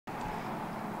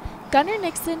Gunnar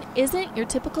Nixon isn't your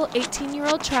typical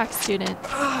 18-year-old track student.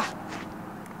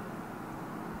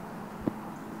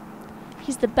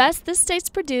 He's the best this state's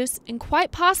produced and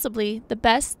quite possibly the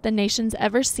best the nation's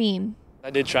ever seen. I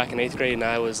did track in 8th grade, and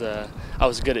I was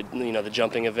good at the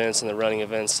jumping events and the running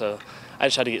events. So I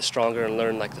just had to get stronger and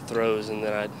learn like the throws, and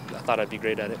then I thought I'd be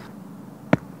great at it.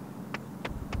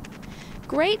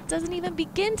 Great doesn't even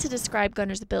begin to describe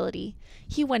Gunnar's ability.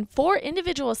 He won 4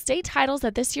 individual state titles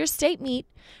at this year's state meet,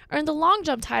 earned the long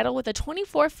jump title with a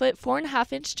 24-foot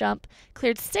 4.5-inch jump,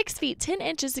 cleared 6 feet 10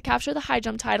 inches to capture the high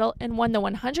jump title, and won the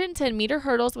 110-meter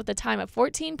hurdles with a time of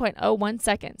 14.01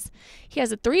 seconds. He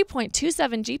has a 3.27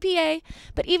 GPA,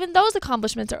 but even those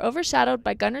accomplishments are overshadowed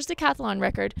by Gunnar's decathlon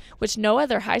record, which no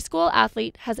other high school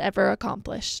athlete has ever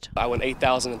accomplished. I won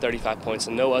 8,035 points,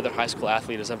 and no other high school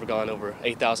athlete has ever gone over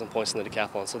 8,000 points in the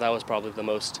decathlon. So that was probably the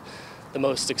most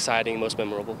exciting, most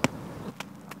memorable.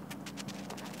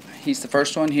 He's the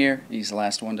first one here. He's the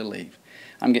last one to leave.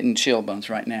 I'm getting chill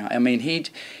bumps right now. I mean,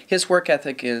 his work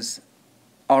ethic is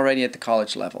already at the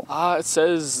college level. It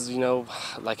says,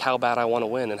 like how bad I want to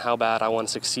win and how bad I want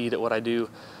to succeed at what I do,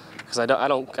 because I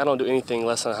don't do anything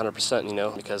less than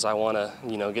 100%, because I want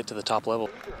to, get to the top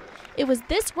level. It was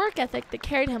this work ethic that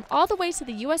carried him all the way to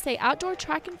the USA Outdoor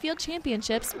Track and Field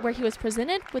Championships, where he was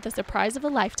presented with a surprise of a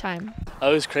lifetime. It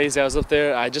was crazy. I was up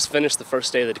there. I just finished the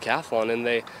first day of the decathlon, and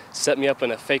they set me up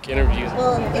in a fake interview.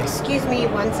 Well, excuse me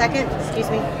 1 second. Excuse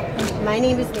me. My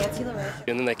name is Nancy LaRoche.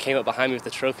 And then they came up behind me with the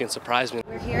trophy and surprised me.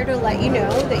 We're here to let you know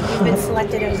that you've been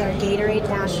selected as our Gatorade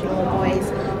National Boys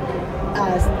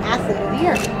Athlete of the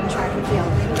Year in track and field.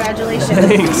 Congratulations.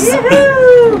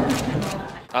 Thanks.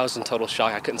 I was in total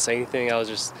shock. I couldn't say anything. I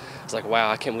was like,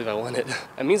 wow, I can't believe I won it.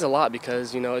 It means a lot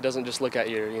because, it doesn't just look at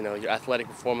your, your athletic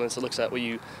performance. It looks at what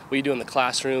you do in the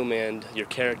classroom and your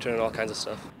character and all kinds of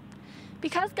stuff.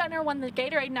 Because Gunnar won the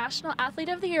Gatorade National Athlete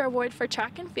of the Year award for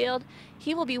track and field,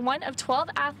 he will be one of 12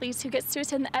 athletes who gets to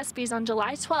attend the ESPYs on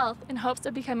July 12th in hopes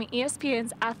of becoming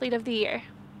ESPN's Athlete of the Year.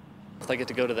 I get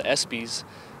to go to the ESPYs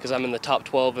because I'm in the top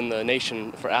 12 in the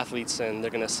nation for athletes, and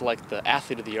they're going to select the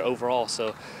Athlete of the Year overall.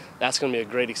 So that's going to be a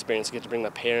great experience. I get to bring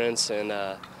my parents, and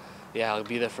yeah, I'll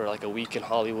be there for like a week in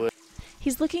Hollywood.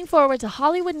 He's looking forward to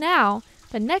Hollywood now,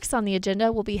 but next on the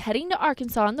agenda will be heading to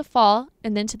Arkansas in the fall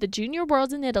and then to the Junior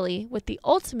Worlds in Italy, with the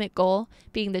ultimate goal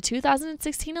being the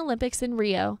 2016 Olympics in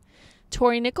Rio.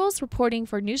 Tori Nichols reporting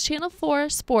for News Channel 4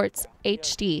 Sports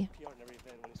HD.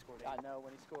 I know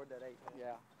when he scored that 8.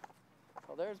 Yeah.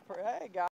 Well, hey, guys.